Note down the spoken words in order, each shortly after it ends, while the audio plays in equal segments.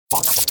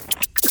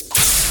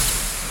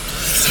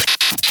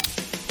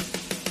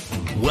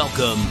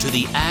Welcome to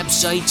the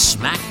Absite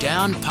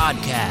Smackdown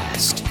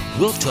podcast.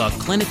 We'll talk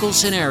clinical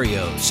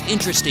scenarios,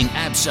 interesting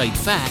Absite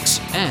facts,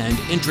 and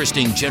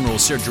interesting general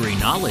surgery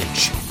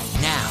knowledge.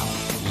 Now,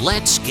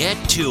 let's get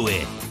to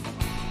it.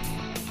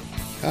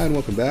 Hi, and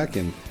welcome back.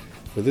 And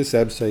for this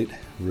Absite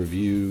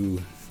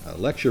review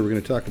lecture, we're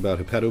going to talk about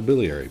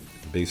hepatobiliary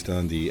based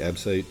on the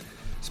Absite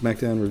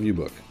Smackdown review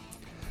book.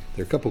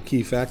 There are a couple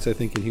key facts, I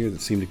think, in here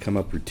that seem to come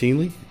up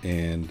routinely,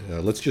 and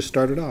let's just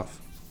start it off.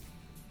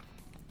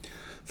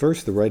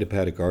 First, the right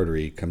hepatic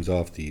artery comes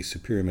off the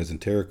superior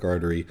mesenteric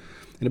artery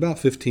in about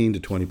 15 to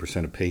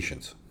 20% of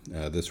patients.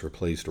 This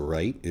replaced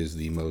right is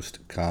the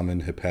most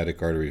common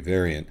hepatic artery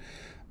variant.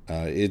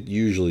 It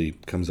usually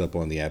comes up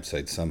on the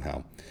Absite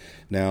somehow.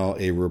 Now,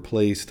 a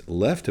replaced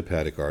left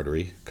hepatic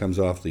artery comes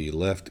off the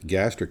left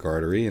gastric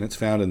artery, and it's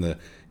found in the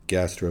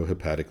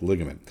gastrohepatic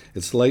ligament.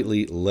 It's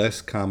slightly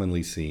less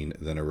commonly seen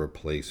than a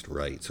replaced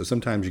right. So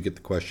sometimes you get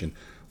the question,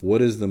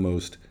 what is the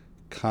most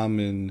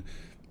common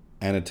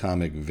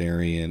anatomic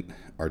variant,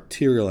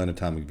 arterial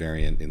anatomic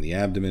variant in the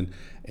abdomen?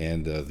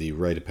 And the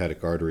right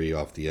hepatic artery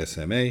off the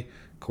SMA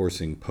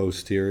coursing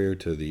posterior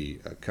to the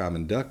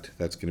common duct.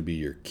 That's going to be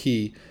your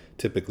key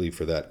typically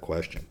for that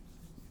question.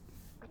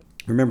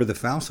 Remember, the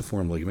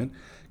falciform ligament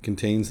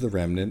contains the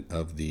remnant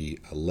of the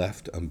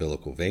left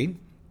umbilical vein,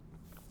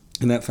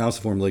 and that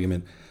falciform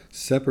ligament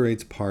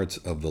separates parts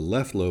of the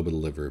left lobe of the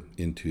liver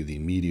into the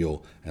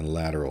medial and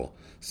lateral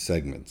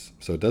segments.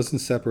 So it doesn't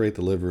separate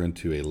the liver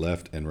into a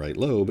left and right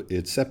lobe,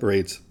 it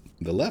separates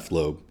the left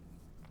lobe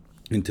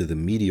into the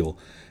medial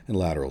and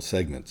lateral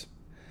segments.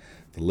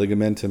 The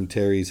ligamentum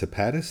teres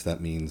hepatis, that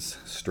means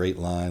straight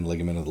line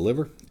ligament of the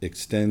liver,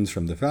 extends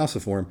from the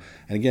falciform,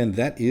 and again,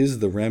 that is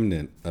the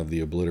remnant of the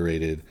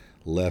obliterated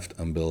left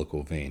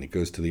umbilical vein. It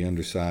goes to the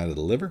underside of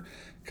the liver,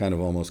 kind of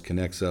almost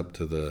connects up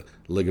to the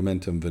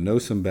ligamentum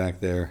venosum back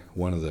there,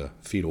 one of the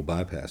fetal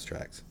bypass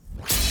tracts.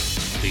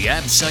 The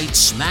Absite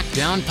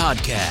Smackdown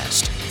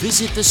podcast.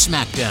 Visit the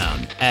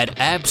Smackdown at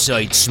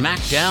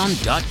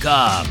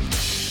absitesmackdown.com.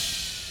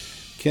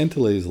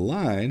 Cantillet's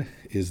line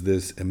is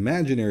this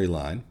imaginary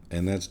line,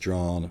 and that's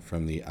drawn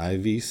from the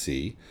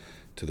IVC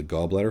to the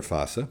gallbladder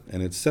fossa,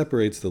 and it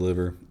separates the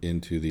liver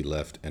into the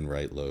left and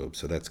right lobe.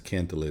 So that's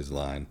Cantillet's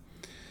line.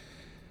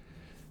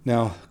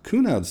 Now,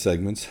 Cunard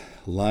segments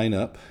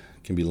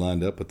can be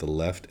lined up with the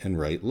left and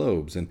right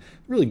lobes, and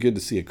really good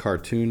to see a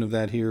cartoon of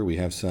that here. We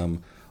have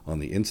some on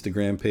the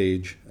Instagram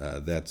page.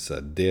 That's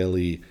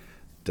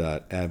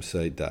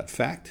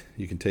daily.absite.fact.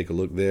 You can take a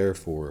look there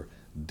for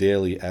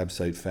daily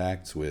Absite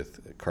facts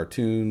with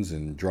cartoons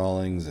and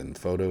drawings and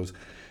photos.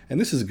 And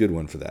this is a good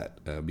one for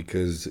that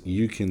because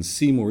you can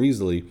see more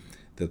easily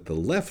that the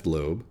left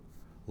lobe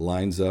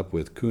lines up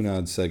with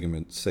Cunard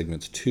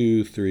segments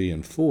 2, 3,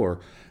 and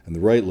 4, and the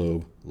right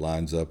lobe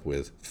lines up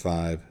with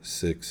 5,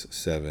 6,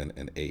 7,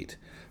 and 8.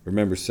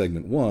 Remember,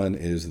 segment 1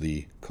 is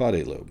the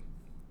caudate lobe.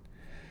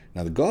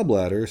 Now, the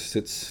gallbladder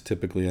sits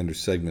typically under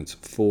segments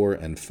 4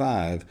 and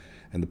 5,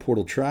 and the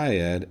portal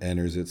triad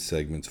enters its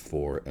segments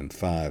 4 and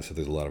 5, so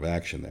there's a lot of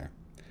action there.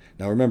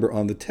 Now, remember,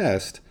 on the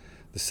test,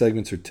 the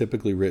segments are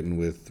typically written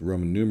with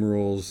Roman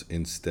numerals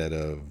instead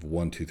of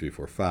 1, 2, 3,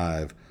 4,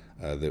 5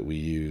 that we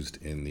used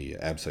in the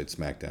Absite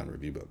Smackdown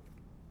review book.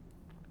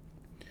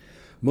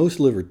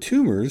 Most liver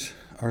tumors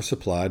are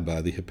supplied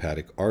by the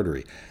hepatic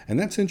artery, and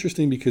that's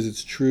interesting because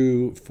it's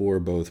true for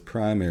both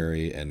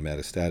primary and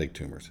metastatic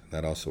tumors.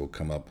 That also will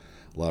come up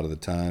a lot of the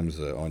times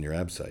on your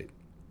Absite.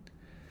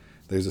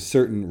 There's a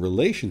certain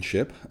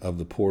relationship of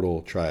the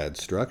portal triad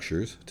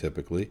structures,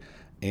 typically,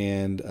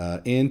 and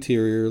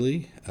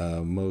anteriorly,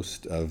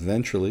 most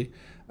ventrally,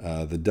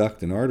 the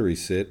duct and artery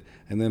sit,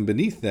 and then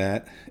beneath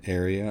that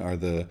area are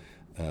the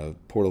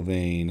portal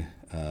vein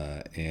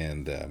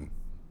and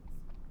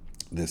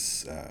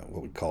this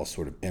what we call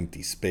sort of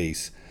empty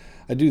space.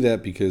 I do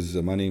that because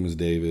my name is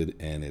David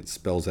and it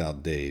spells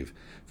out Dave.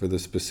 For the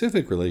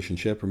specific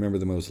relationship, remember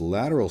the most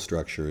lateral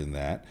structure in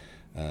that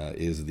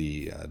is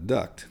the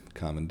duct,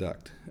 common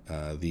duct.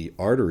 The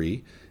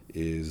artery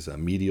is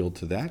medial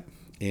to that,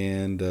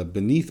 and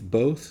beneath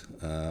both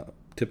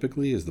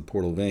typically is the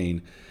portal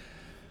vein.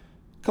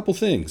 Couple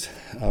things.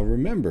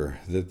 Remember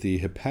that the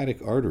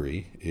hepatic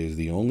artery is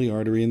the only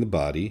artery in the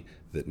body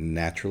that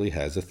naturally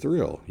has a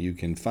thrill. You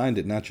can find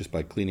it not just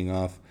by cleaning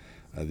off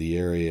the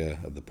area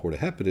of the porta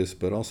hepatis,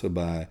 but also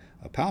by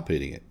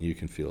palpating it. You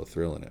can feel a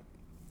thrill in it.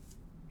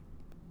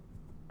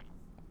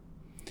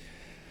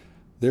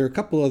 There are a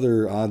couple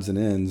other odds and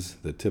ends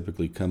that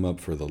typically come up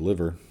for the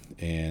liver.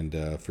 And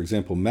for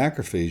example,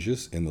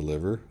 macrophages in the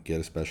liver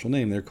get a special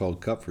name. They're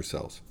called Kupffer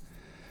cells.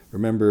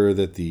 Remember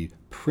that the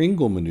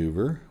Pringle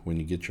maneuver, when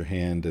you get your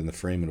hand in the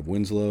foramen of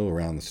Winslow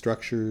around the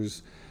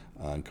structures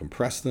and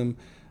compress them,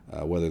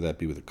 whether that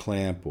be with a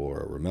clamp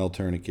or a Ramel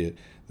tourniquet,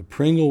 the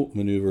Pringle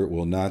maneuver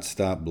will not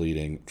stop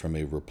bleeding from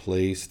a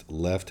replaced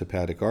left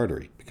hepatic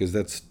artery because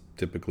that's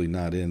typically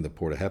not in the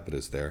porta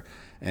hepatis there.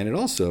 And it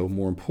also,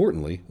 more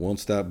importantly, won't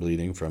stop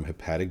bleeding from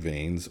hepatic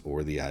veins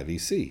or the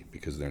IVC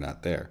because they're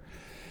not there.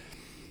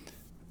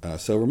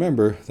 So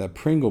remember that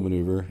Pringle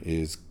maneuver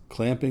is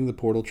clamping the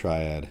portal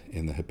triad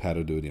in the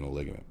hepatoduodenal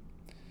ligament.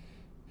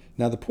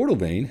 Now, the portal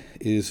vein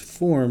is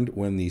formed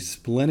when the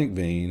splenic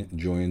vein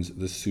joins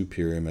the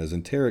superior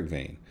mesenteric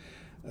vein.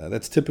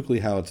 That's typically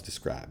how it's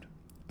described.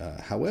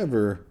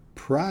 However,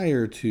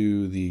 prior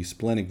to the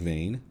splenic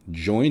vein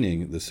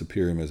joining the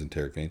superior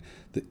mesenteric vein,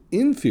 the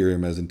inferior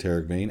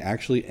mesenteric vein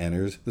actually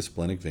enters the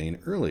splenic vein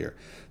earlier.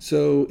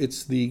 So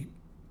it's the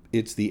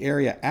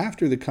area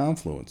after the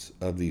confluence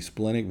of the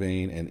splenic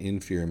vein and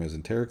inferior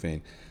mesenteric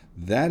vein.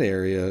 That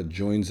area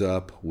joins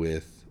up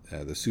with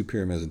the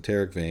superior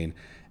mesenteric vein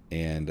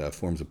and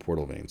forms a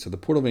portal vein. So the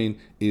portal vein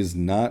is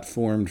not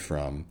formed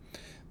from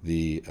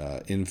the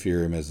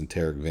inferior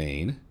mesenteric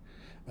vein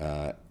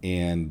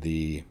and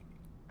the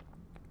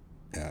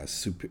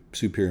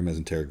superior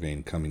mesenteric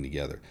vein coming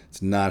together.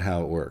 It's not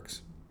how it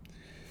works.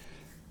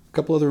 A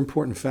couple other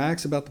important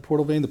facts about the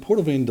portal vein. The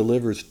portal vein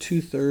delivers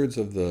 2/3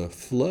 of the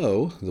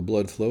flow, the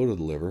blood flow to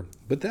the liver,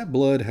 but that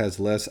blood has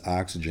less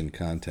oxygen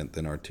content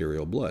than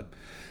arterial blood.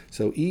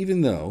 So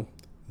even though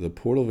the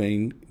portal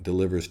vein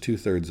delivers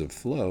 2/3 of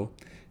flow,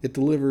 it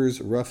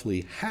delivers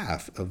roughly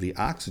half of the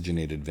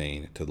oxygenated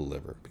vein to the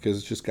liver because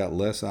it's just got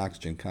less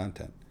oxygen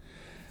content.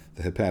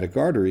 The hepatic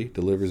artery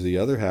delivers the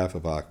other half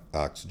of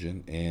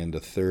oxygen and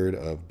 1/3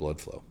 of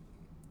blood flow.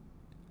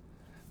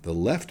 The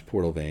left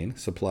portal vein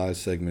supplies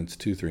segments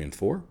 2, 3, and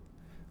 4.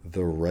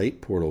 The right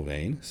portal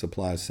vein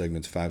supplies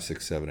segments 5,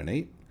 6, 7, and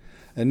 8.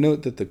 And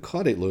note that the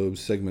caudate lobe,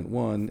 segment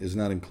 1, is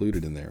not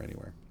included in there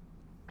anywhere.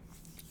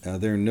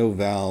 There are no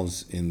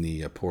valves in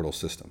the portal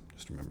system.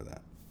 Just remember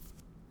that.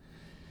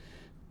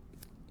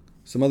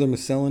 Some other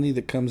miscellany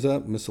that comes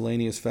up,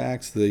 miscellaneous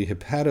facts. The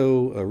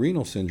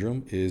hepatorenal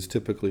syndrome is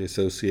typically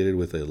associated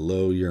with a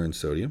low urine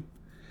sodium.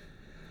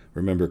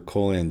 Remember,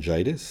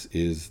 cholangitis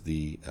is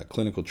the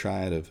clinical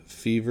triad of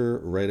fever,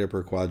 right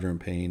upper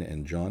quadrant pain,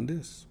 and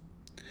jaundice.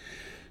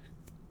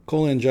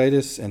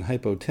 Cholangitis and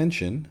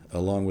hypotension,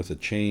 along with a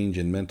change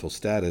in mental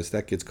status,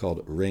 that gets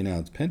called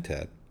Raynaud's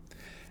pentad.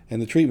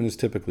 And the treatment is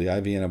typically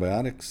IV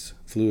antibiotics,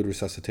 fluid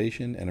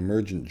resuscitation, and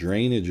emergent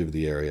drainage of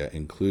the area,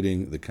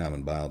 including the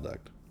common bile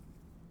duct.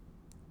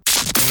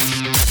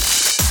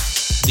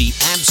 The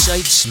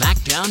Absite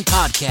Smackdown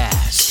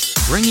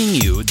Podcast, bringing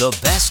you the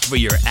best for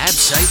your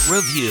Absite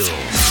review.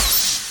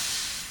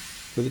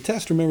 For the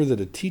test, remember that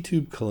a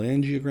T-tube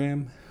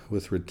cholangiogram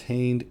with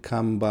retained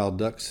common bile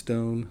duct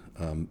stone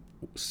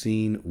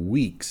seen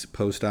weeks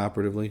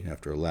post-operatively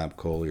after a lap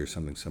chole or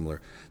something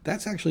similar,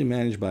 that's actually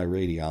managed by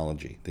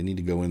radiology. They need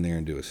to go in there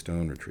and do a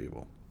stone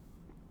retrieval.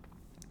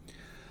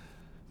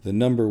 The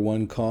number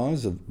one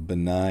cause of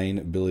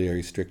benign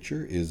biliary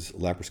stricture is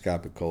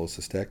laparoscopic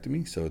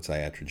cholecystectomy, so it's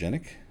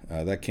iatrogenic.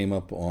 That came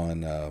up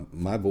on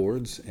my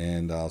boards,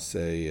 and I'll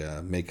say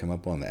may come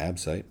up on the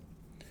Absite.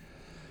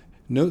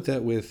 Note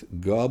that with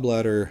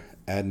gallbladder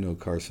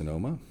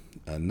adenocarcinoma,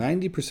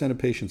 90% of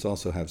patients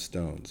also have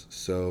stones,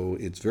 so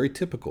it's very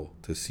typical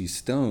to see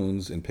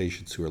stones in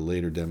patients who are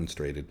later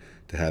demonstrated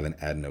to have an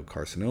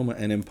adenocarcinoma,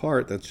 and in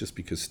part that's just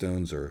because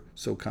stones are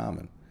so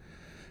common.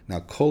 Now,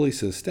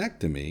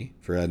 cholecystectomy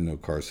for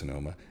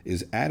adenocarcinoma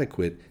is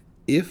adequate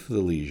if the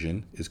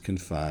lesion is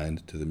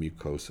confined to the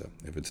mucosa.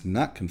 If it's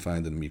not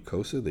confined to the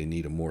mucosa, they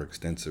need a more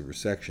extensive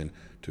resection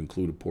to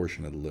include a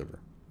portion of the liver.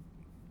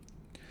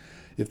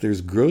 If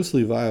there's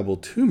grossly viable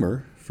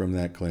tumor from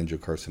that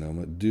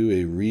cholangiocarcinoma, do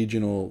a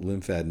regional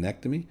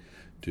lymphadenectomy,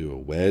 do a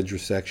wedge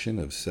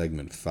resection of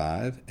segment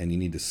 5, and you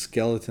need to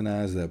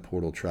skeletonize that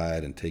portal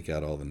triad and take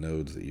out all the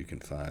nodes that you can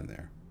find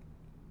there.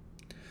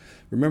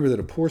 Remember that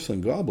a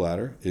porcelain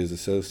gallbladder is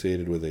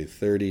associated with a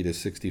 30 to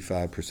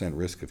 65%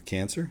 risk of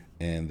cancer,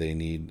 and they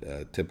need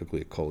typically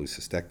a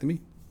cholecystectomy.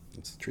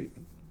 That's the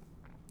treatment.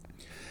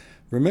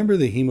 Remember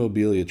the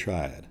hemophilia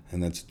triad,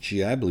 and that's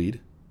GI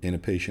bleed in a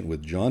patient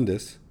with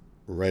jaundice,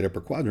 right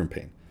upper quadrant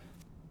pain.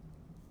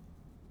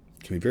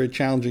 It can be very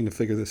challenging to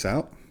figure this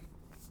out.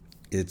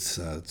 It's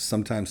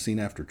sometimes seen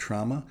after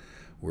trauma,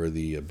 where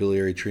the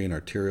biliary tree and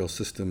arterial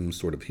systems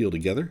sort of heal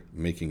together,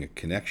 making a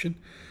connection.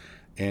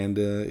 And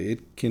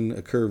it can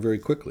occur very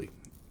quickly.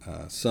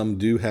 Some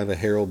do have a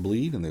Harrell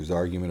bleed, and there's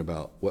argument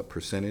about what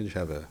percentage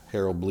have a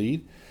Harrell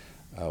bleed,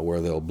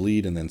 where they'll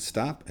bleed and then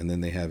stop, and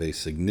then they have a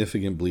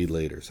significant bleed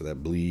later. So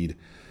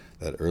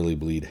that early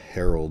bleed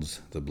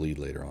heralds the bleed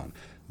later on.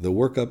 The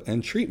workup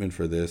and treatment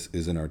for this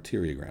is an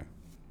arteriogram.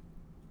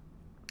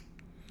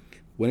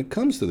 When it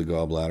comes to the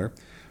gallbladder,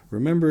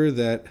 remember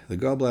that the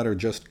gallbladder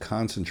just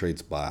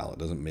concentrates bile. It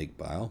doesn't make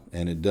bile,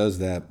 and it does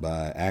that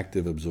by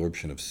active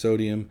absorption of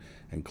sodium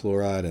and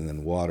chloride, and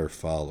then water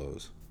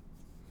follows.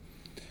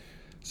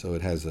 So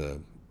it has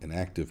an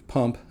active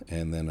pump,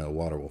 and then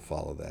water will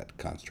follow that,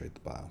 concentrate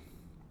the bile.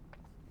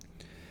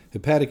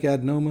 Hepatic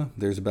adenoma,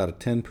 there's about a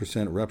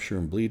 10% rupture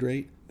and bleed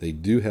rate. They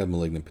do have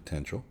malignant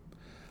potential.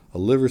 A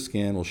liver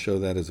scan will show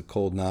that as a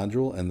cold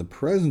nodule, and the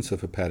presence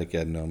of hepatic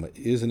adenoma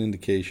is an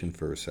indication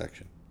for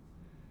resection.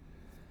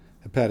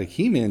 Hepatic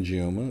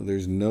hemangioma,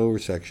 there's no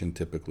resection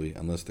typically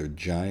unless they're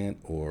giant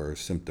or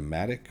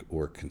symptomatic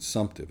or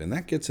consumptive. And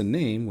that gets a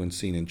name when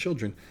seen in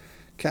children,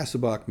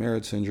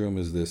 Kasabach-Merritt syndrome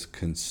is this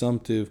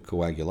consumptive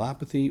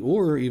coagulopathy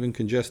or even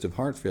congestive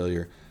heart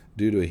failure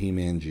due to a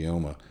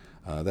hemangioma.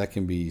 That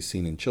can be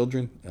seen in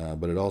children,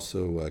 but it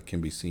also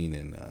can be seen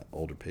in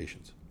older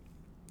patients.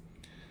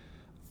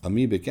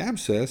 Amoebic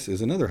abscess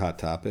is another hot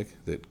topic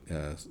that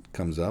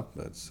comes up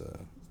that's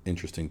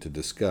interesting to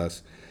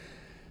discuss.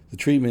 The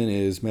treatment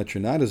is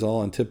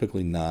metronidazole and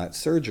typically not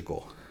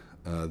surgical.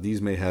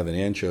 These may have an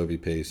anchovy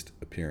paste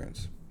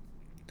appearance.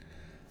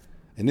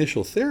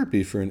 Initial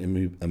therapy for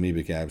an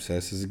amoebic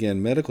abscess is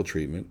again medical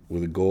treatment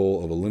with a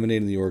goal of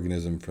eliminating the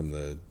organism from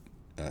the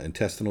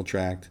intestinal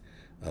tract,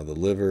 the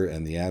liver,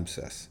 and the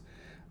abscess.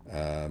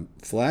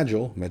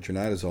 Flagyl,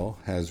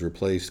 metronidazole, has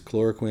replaced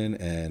chloroquine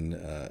and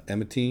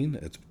emetine.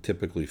 It's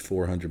typically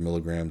 400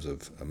 milligrams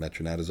of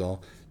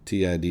metronidazole,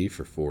 TID,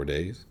 for 4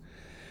 days.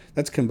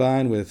 That's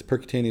combined with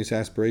percutaneous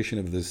aspiration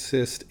of the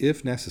cyst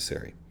if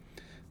necessary.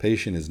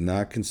 Patient is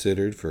not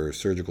considered for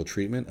surgical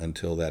treatment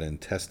until that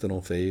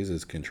intestinal phase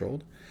is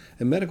controlled,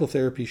 and medical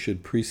therapy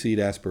should precede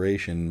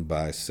aspiration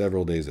by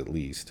several days at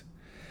least.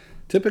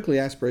 Typically,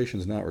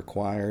 aspiration is not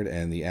required,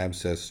 and the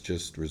abscess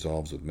just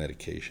resolves with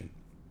medication.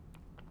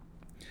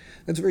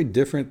 That's very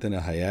different than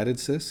a hyatid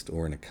cyst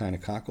or an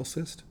echinococcal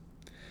cyst.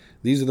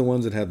 These are the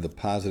ones that have the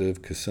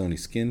positive Cassoni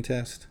skin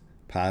test,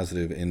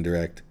 positive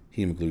indirect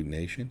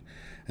hemagglutination,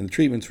 and the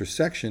treatment's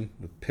resection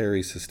with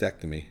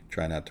pericystectomy.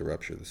 Try not to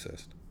rupture the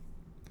cyst.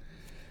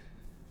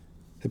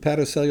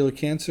 Hepatocellular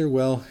cancer,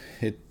 well,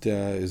 it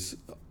is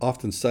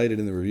often cited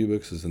in the review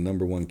books as the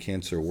number one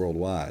cancer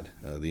worldwide.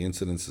 The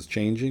incidence is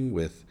changing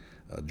with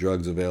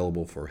drugs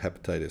available for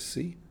hepatitis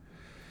C.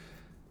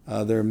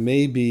 There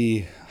may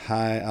be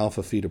high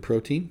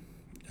alpha-fetoprotein,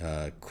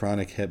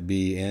 chronic Hep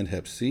B and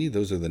Hep C.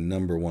 Those are the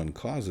number one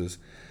causes,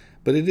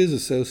 but it is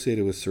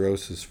associated with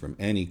cirrhosis from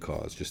any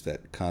cause. Just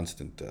that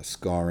constant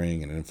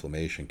scarring and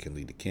inflammation can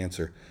lead to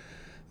cancer.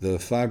 The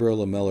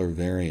fibrolamellar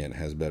variant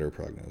has better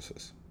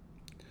prognosis.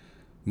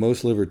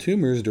 Most liver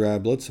tumors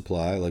derive blood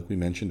supply, like we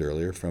mentioned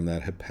earlier, from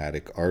that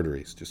hepatic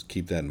arteries. Just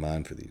keep that in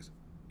mind for these.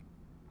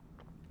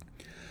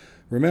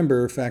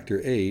 Remember,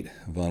 factor 8,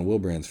 von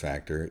Willebrand's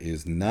factor,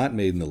 is not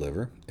made in the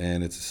liver,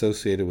 and it's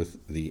associated with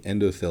the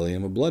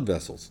endothelium of blood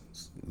vessels.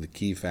 It's the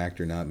key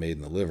factor not made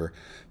in the liver.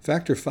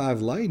 Factor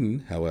 5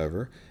 Leiden,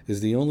 however,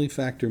 is the only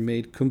factor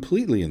made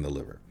completely in the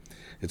liver.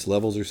 Its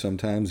levels are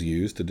sometimes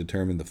used to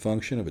determine the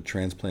function of a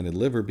transplanted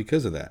liver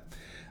because of that.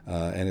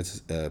 And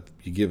it's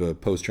you give a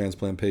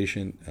post-transplant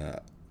patient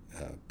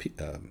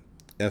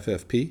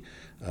FFP,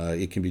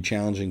 it can be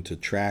challenging to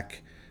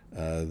track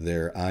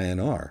their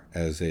INR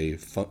as a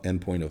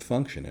endpoint of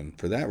function, and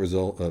for that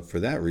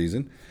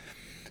reason,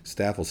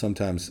 staff will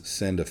sometimes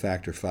send a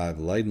factor 5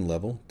 Leiden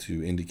level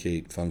to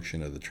indicate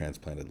function of the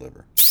transplanted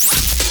liver.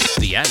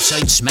 The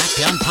Absite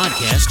Smackdown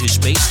podcast is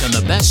based on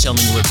the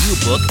best-selling review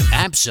book,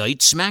 Absite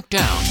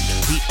Smackdown,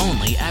 the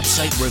only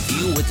Absite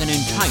review with an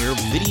entire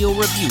video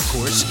review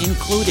course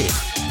included.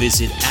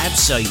 Visit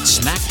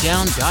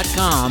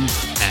AbsiteSmackdown.com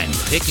and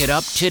pick it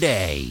up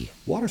today.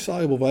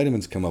 Water-soluble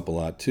vitamins come up a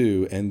lot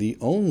too, and the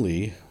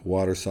only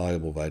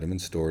water-soluble vitamin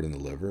stored in the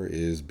liver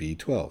is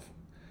B12.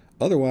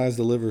 Otherwise,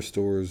 the liver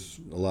stores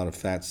a lot of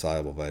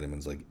fat-soluble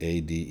vitamins like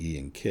A, D, E,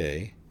 and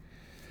K.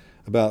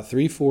 About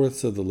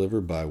 3/4 of the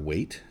liver by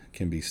weight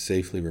can be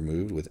safely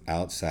removed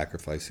without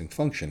sacrificing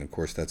function. Of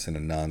course, that's in a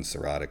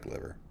non-cirrhotic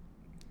liver.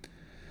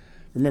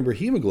 Remember,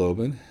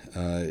 hemoglobin,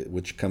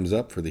 which comes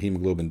up for the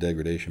hemoglobin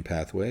degradation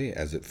pathway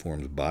as it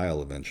forms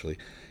bile eventually,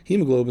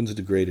 hemoglobin is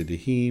degraded to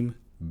heme,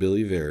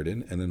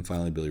 biliverdin, and then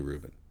finally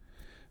bilirubin.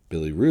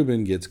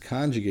 Bilirubin gets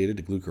conjugated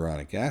to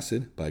glucuronic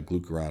acid by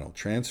glucuronol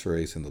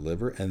transferase in the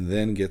liver and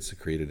then gets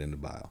secreted into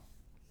bile.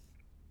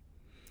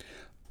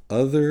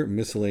 Other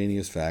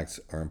miscellaneous facts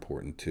are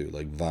important too,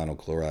 like vinyl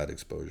chloride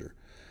exposure.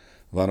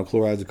 Vinyl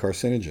chloride is a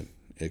carcinogen.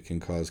 It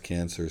can cause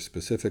cancer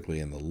specifically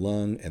in the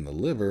lung and the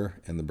liver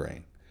and the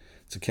brain.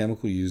 It's a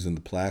chemical used in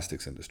the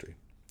plastics industry.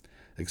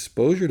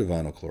 Exposure to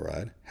vinyl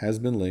chloride has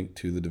been linked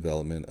to the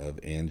development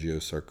of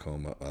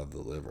angiosarcoma of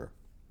the liver.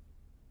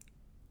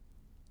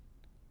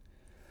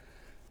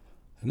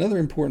 Another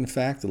important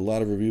fact that a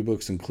lot of review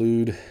books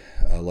include,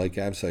 like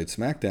Absite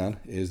Smackdown,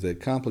 is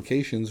that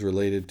complications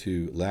related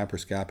to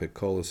laparoscopic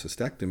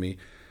cholecystectomy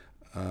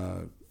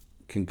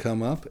can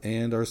come up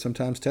and are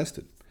sometimes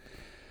tested.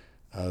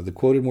 The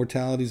quoted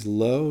mortality is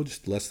low,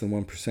 just less than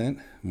 1%,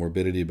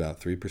 morbidity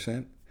about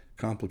 3%.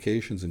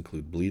 Complications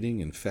include bleeding,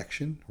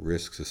 infection,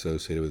 risks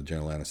associated with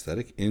general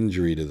anesthetic,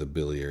 injury to the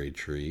biliary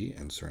tree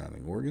and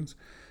surrounding organs,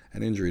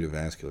 and injury to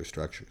vascular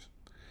structures.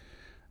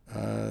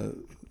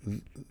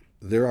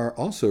 There are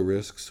also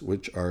risks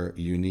which are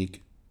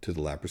unique to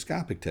the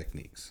laparoscopic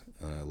techniques,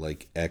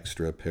 like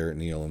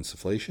extraperitoneal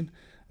insufflation,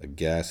 a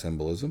gas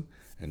embolism,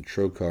 and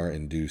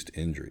trocar-induced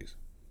injuries.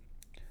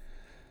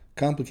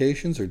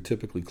 Complications are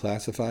typically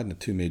classified into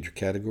two major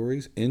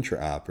categories,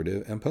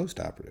 intraoperative and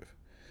postoperative.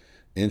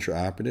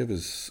 Intraoperative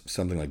is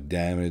something like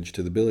damage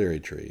to the biliary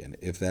tree, and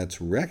if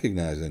that's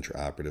recognized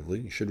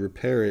intraoperatively, you should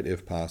repair it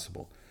if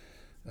possible.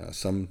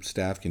 Some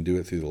staff can do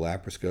it through the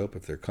laparoscope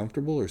if they're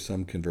comfortable, or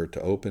some convert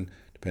to open,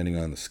 depending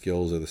on the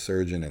skills of the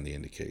surgeon and the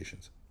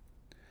indications.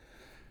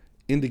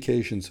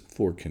 Indications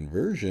for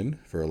conversion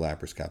for a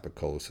laparoscopic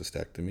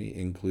cholecystectomy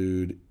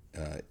include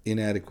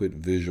inadequate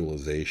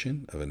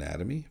visualization of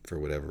anatomy for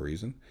whatever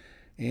reason,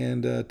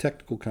 and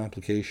technical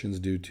complications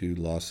due to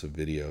loss of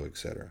video,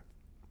 etc.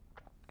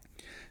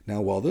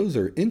 Now, while those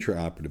are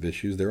intraoperative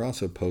issues, there are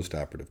also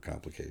postoperative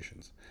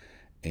complications.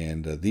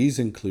 And these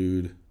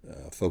include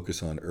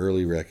focus on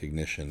early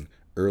recognition,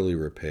 early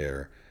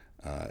repair,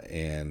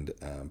 and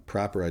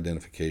proper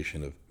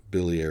identification of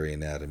biliary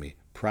anatomy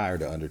prior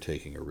to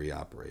undertaking a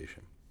reoperation.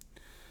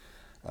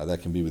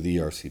 That can be with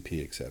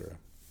ERCP, etc.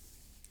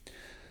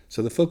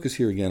 So the focus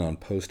here again on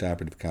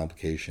postoperative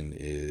complication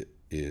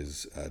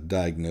is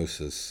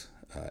diagnosis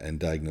and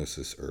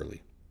diagnosis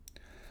early.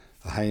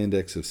 A high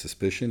index of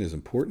suspicion is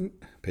important.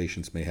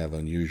 Patients may have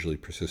unusually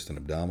persistent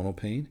abdominal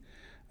pain,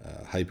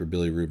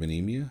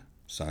 hyperbilirubinemia,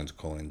 signs of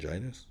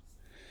cholangitis.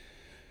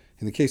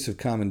 In the case of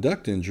common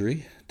duct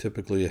injury,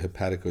 typically a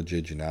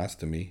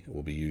hepaticojejunostomy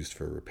will be used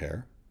for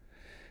repair.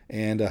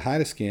 And a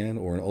HIDA scan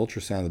or an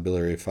ultrasound of the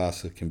biliary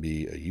fossa can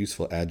be a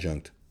useful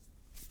adjunct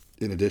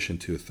in addition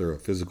to a thorough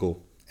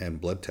physical and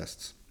blood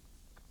tests.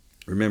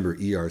 Remember,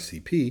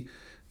 ERCP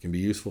can be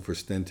useful for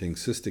stenting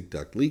cystic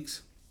duct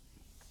leaks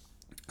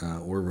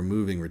or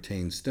removing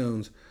retained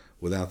stones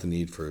without the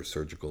need for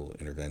surgical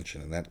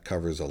intervention. And that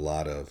covers a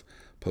lot of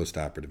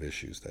postoperative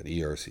issues, that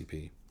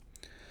ERCP.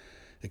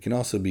 It can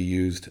also be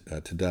used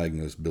to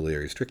diagnose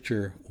biliary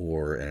stricture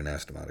or an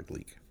anastomotic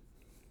leak.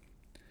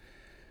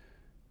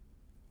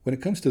 When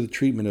it comes to the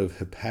treatment of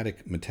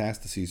hepatic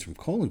metastases from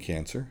colon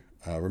cancer,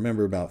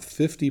 remember about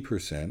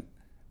 50%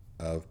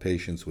 of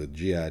patients with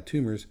GI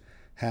tumors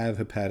have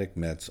hepatic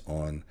mets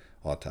on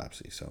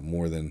autopsy, so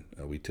more than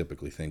we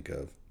typically think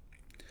of.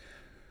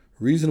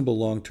 Reasonable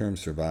long-term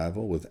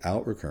survival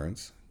without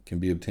recurrence can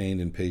be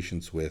obtained in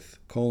patients with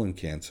colon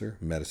cancer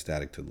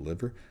metastatic to the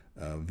liver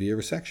via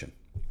resection.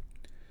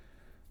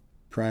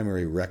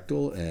 Primary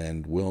rectal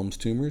and Wilms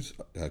tumors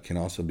can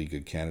also be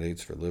good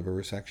candidates for liver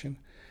resection.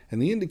 And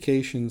the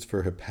indications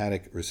for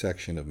hepatic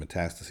resection of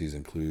metastases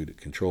include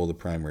control of the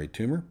primary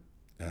tumor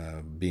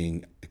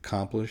being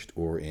accomplished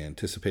or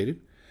anticipated,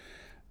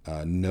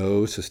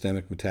 no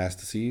systemic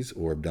metastases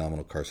or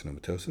abdominal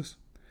carcinomatosis.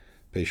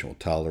 Patient will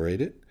tolerate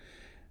it,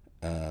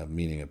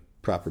 meaning a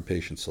proper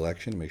patient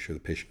selection, make sure the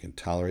patient can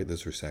tolerate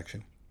this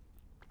resection,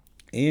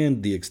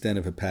 and the extent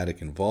of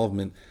hepatic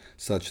involvement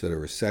such that a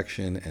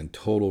resection and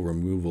total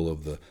removal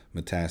of the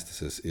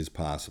metastasis is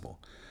possible.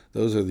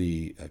 Those are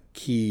the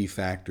key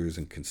factors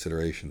and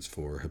considerations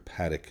for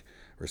hepatic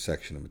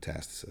resection of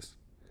metastasis.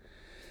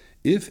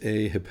 If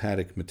a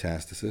hepatic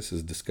metastasis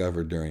is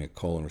discovered during a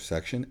colon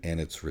resection and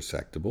it's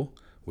resectable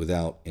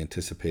without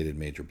anticipated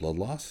major blood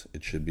loss,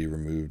 it should be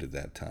removed at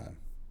that time.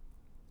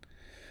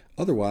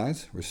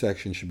 Otherwise,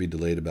 resection should be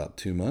delayed about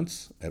 2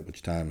 months, at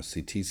which time a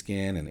CT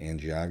scan and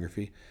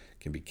angiography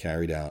can be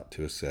carried out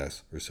to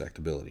assess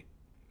resectability.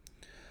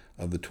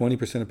 Of the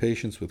 20% of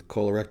patients with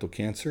colorectal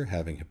cancer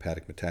having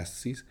hepatic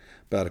metastases,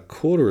 about a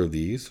quarter of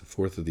these, a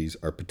fourth of these,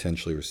 are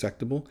potentially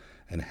resectable,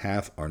 and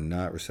half are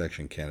not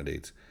resection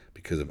candidates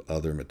because of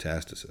other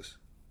metastasis.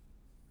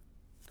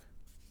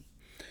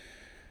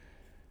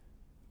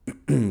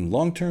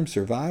 Long-term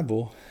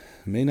survival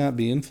may not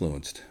be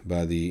influenced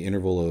by the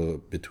interval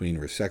between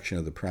resection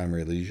of the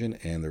primary lesion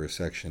and the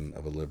resection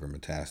of a liver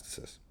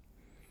metastasis.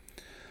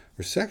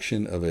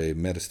 Resection of a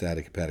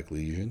metastatic hepatic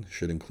lesion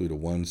should include a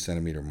 1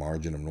 centimeter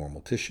margin of normal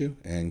tissue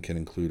and can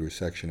include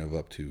resection of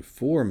up to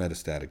 4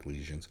 metastatic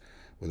lesions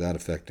without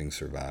affecting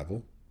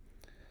survival.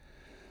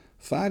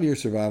 5-year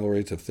survival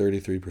rates of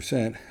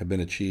 33% have been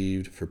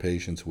achieved for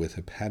patients with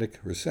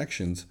hepatic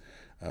resections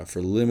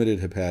for limited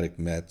hepatic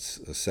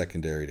mets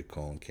secondary to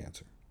colon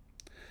cancer.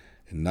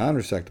 In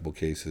non-resectable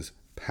cases,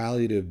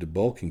 palliative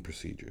debulking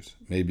procedures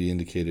may be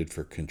indicated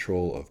for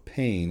control of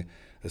pain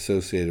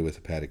associated with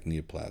hepatic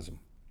neoplasm.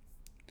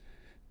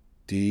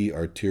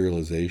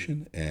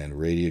 De-arterialization and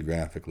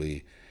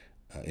radiographically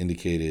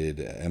indicated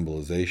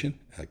embolization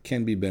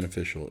can be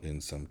beneficial in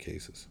some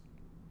cases.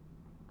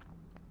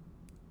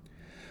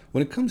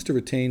 When it comes to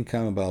retained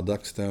common bile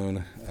duct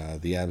stone,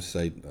 the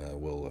Absite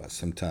will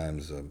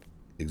sometimes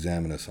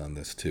examine us on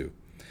this too.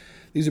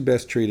 These are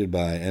best treated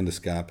by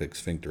endoscopic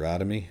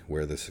sphincterotomy,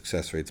 where the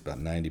success rate is about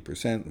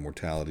 90% and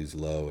mortality is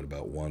low at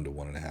about 1 to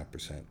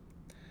 1.5%.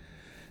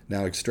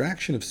 Now,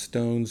 extraction of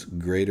stones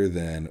greater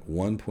than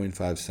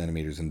 1.5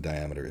 centimeters in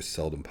diameter is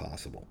seldom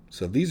possible.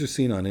 So if these are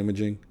seen on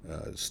imaging,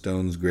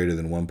 stones greater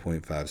than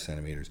 1.5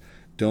 centimeters,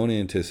 don't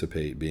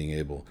anticipate being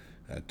able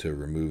to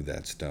remove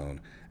that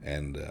stone.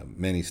 And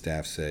many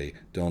staff say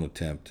don't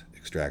attempt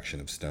extraction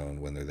of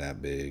stone when they're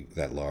that big,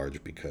 that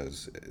large,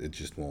 because it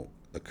just won't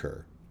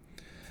occur.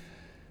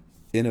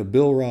 In a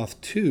Billroth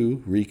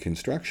 2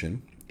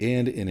 reconstruction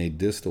and in a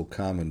distal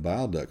common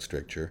bile duct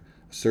stricture,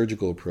 a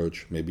surgical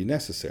approach may be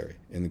necessary.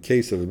 In the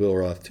case of a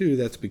Billroth 2,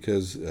 that's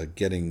because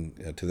getting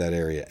to that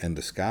area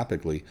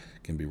endoscopically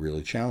can be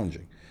really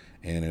challenging.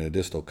 And in a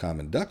distal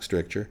common duct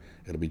stricture,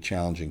 it'll be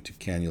challenging to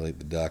cannulate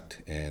the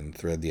duct and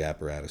thread the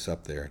apparatus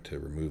up there to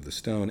remove the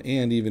stone.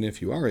 And even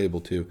if you are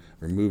able to,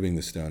 removing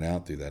the stone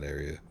out through that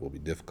area will be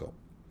difficult.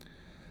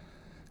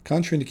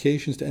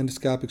 Contraindications to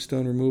endoscopic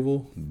stone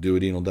removal: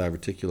 duodenal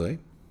diverticulae,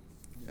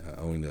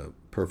 owing to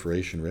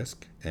perforation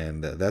risk,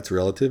 and that's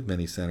relative.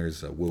 Many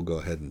centers will go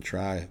ahead and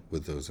try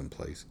with those in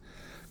place.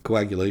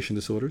 Coagulation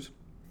disorders,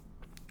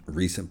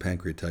 recent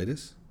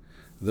pancreatitis,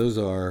 those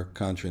are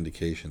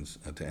contraindications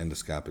to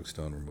endoscopic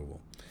stone removal.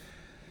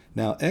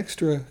 Now,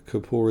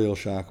 extracorporeal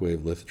shockwave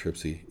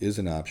lithotripsy is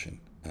an option.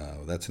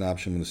 That's an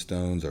option when the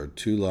stones are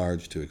too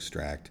large to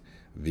extract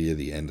via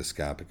the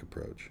endoscopic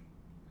approach.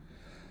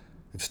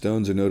 If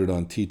stones are noted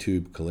on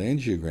T-tube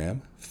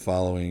cholangiogram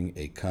following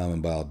a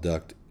common bile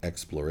duct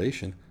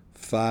exploration,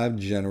 5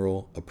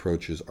 general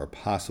approaches are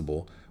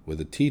possible with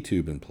a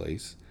T-tube in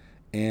place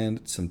and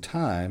some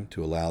time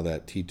to allow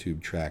that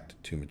T-tube tract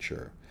to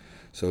mature.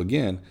 So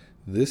again,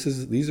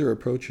 these are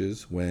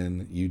approaches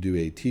when you do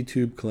a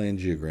T-tube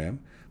cholangiogram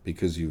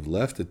because you've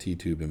left the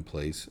T-tube in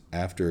place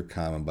after a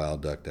common bile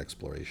duct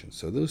exploration.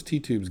 So those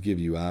T-tubes give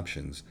you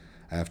options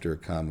after a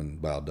common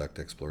bile duct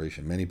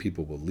exploration. Many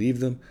people will leave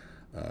them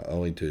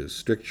owing to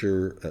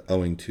stricture,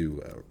 owing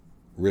to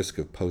risk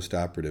of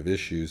postoperative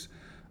issues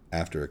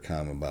after a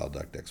common bile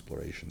duct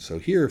exploration. So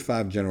here are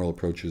 5 general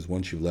approaches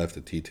once you've left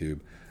the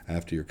T-tube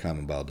after your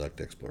common bile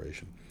duct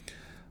exploration.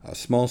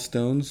 Small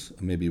stones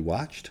may be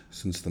watched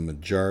since the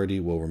majority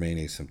will remain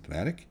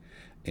asymptomatic,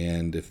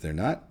 and if they're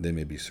not, they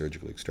may be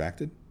surgically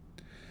extracted.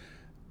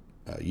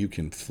 You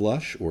can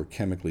flush or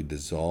chemically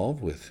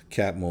dissolve with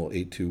Capmol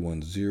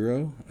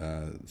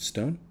 8210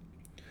 stone.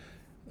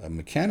 A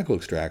mechanical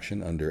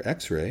extraction under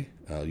X-ray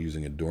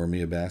using a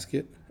Dormia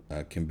basket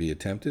can be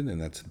attempted,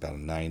 and that's about a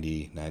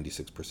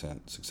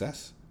 90-96%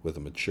 success with a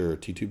mature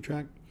T-tube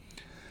tract.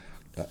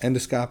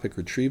 Endoscopic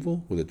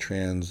retrieval with a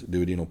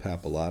transduodenal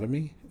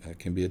papillotomy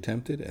can be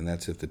attempted, and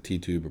that's if the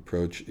T-tube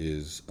approach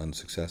is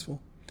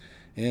unsuccessful.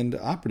 And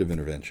operative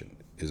intervention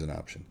is an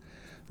option.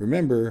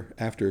 Remember,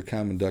 after a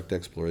common duct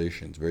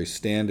exploration, it's very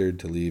standard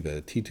to leave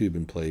a T-tube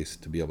in place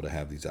to be able to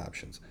have these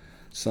options.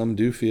 Some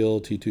do feel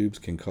T-tubes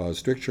can cause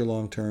stricture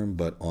long-term,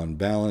 but on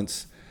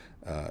balance,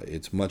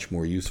 it's much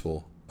more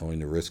useful, owing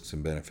to risks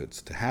and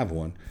benefits, to have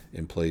one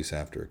in place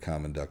after a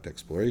common duct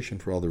exploration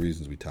for all the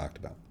reasons we talked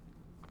about.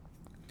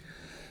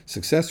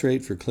 Success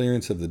rate for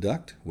clearance of the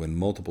duct when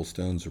multiple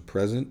stones are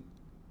present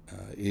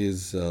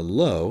is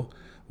low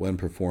when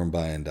performed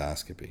by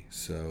endoscopy.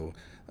 So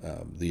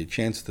the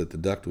chance that the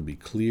duct will be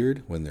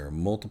cleared when there are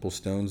multiple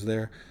stones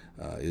there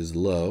is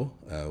low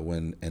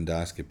when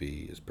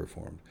endoscopy is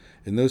performed.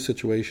 In those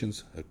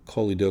situations, a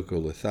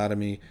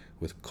choledocholithotomy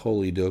with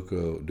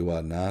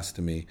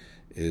choledochoduodenostomy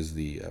is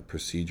the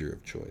procedure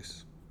of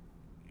choice.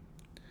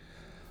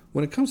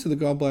 When it comes to the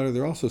gallbladder,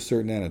 there are also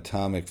certain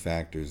anatomic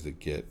factors that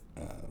get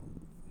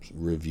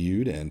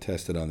reviewed and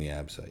tested on the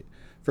Absite.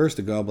 First,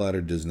 the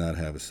gallbladder does not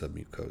have a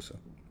submucosa.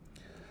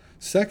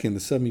 Second, the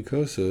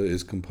submucosa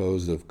is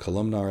composed of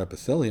columnar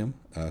epithelium,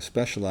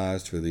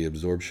 specialized for the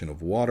absorption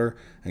of water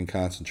and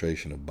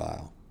concentration of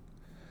bile.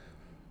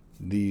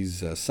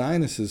 These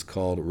sinuses,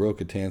 called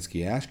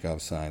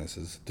Rokitansky-Ashkov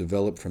sinuses,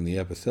 develop from the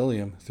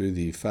epithelium through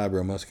the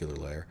fibromuscular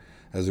layer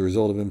as a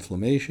result of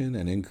inflammation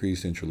and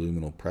increased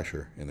intraluminal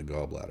pressure in the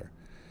gallbladder.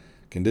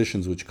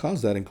 Conditions which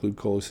cause that include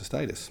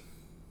cholecystitis.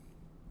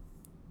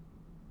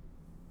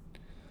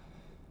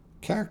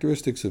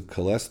 Characteristics of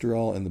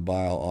cholesterol in the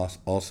bile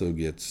also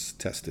gets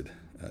tested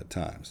at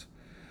times.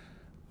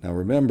 Now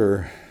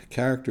remember,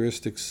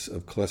 characteristics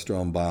of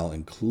cholesterol in bile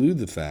include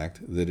the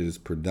fact that it is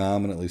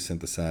predominantly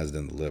synthesized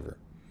in the liver.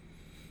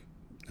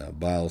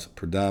 Bile is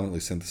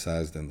predominantly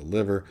synthesized in the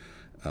liver,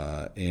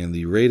 and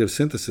the rate of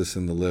synthesis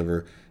in the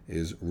liver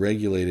is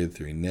regulated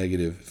through a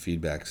negative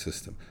feedback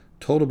system.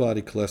 Total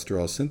body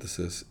cholesterol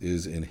synthesis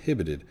is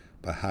inhibited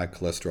by high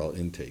cholesterol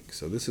intake.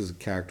 So this is a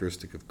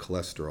characteristic of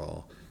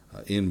cholesterol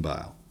in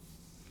bile.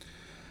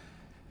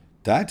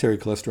 Dietary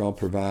cholesterol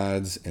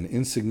provides an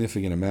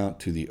insignificant amount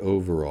to the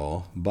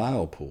overall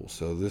bile pool.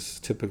 So this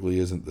typically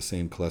isn't the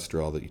same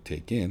cholesterol that you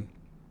take in,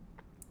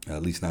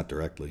 at least not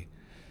directly.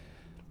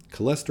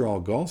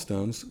 Cholesterol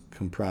gallstones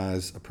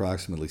comprise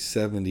approximately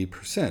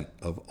 70%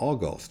 of all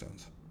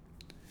gallstones.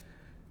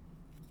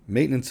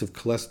 Maintenance of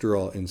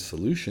cholesterol in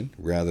solution,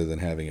 rather than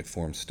having it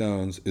form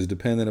stones, is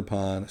dependent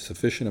upon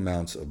sufficient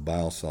amounts of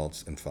bile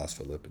salts and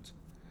phospholipids.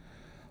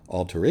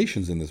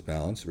 Alterations in this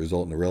balance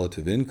result in a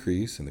relative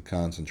increase in the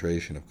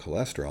concentration of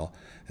cholesterol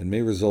and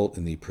may result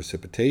in the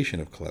precipitation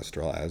of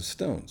cholesterol as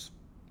stones.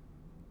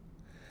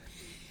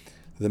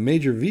 The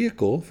major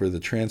vehicle for the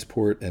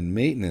transport and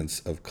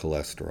maintenance of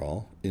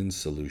cholesterol in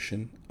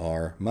solution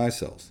are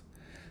micelles.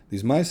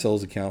 These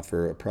micelles account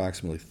for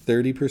approximately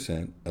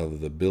 30% of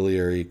the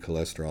biliary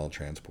cholesterol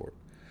transport.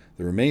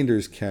 The remainder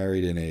is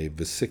carried in a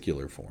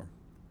vesicular form.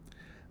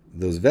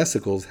 Those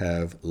vesicles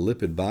have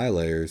lipid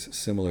bilayers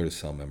similar to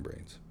cell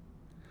membranes.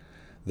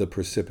 The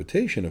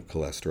precipitation of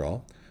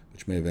cholesterol,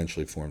 which may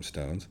eventually form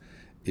stones,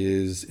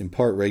 is in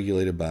part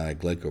regulated by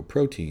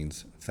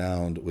glycoproteins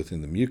found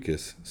within the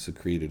mucus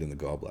secreted in the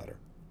gallbladder.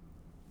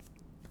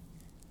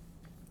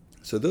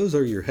 So those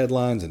are your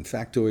headlines and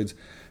factoids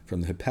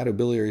from the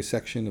hepatobiliary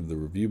section of the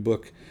review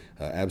book,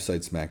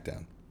 Absite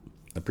Smackdown.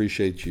 I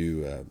appreciate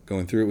you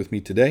going through it with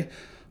me today.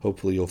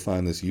 Hopefully you'll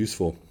find this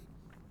useful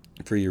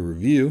for your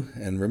review.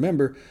 And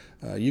remember,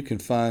 you can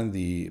find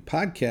the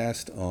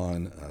podcast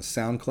on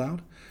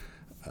SoundCloud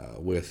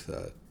with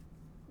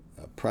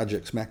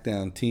Project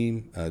Smackdown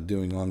team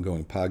doing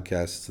ongoing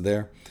podcasts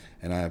there.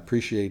 And I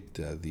appreciate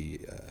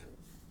the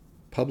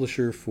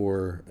publisher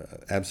for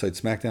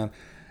Absite Smackdown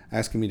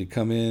asking me to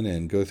come in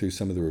and go through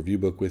some of the review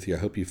book with you. I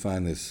hope you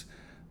find this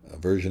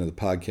version of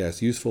the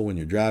podcast useful when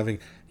you're driving.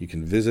 You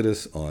can visit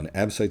us on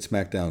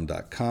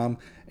absitesmackdown.com.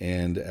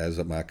 And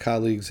as my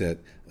colleagues at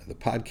the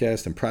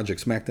podcast and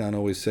Project Smackdown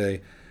always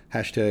say,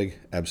 hashtag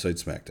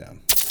Absite Smackdown.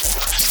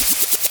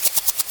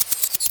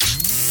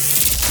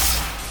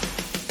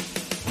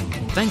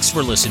 Thanks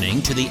for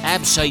listening to the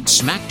Absite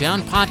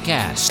Smackdown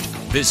podcast.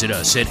 Visit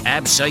us at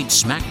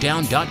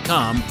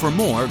absitesmackdown.com for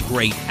more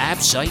great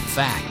Absite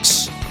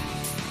facts.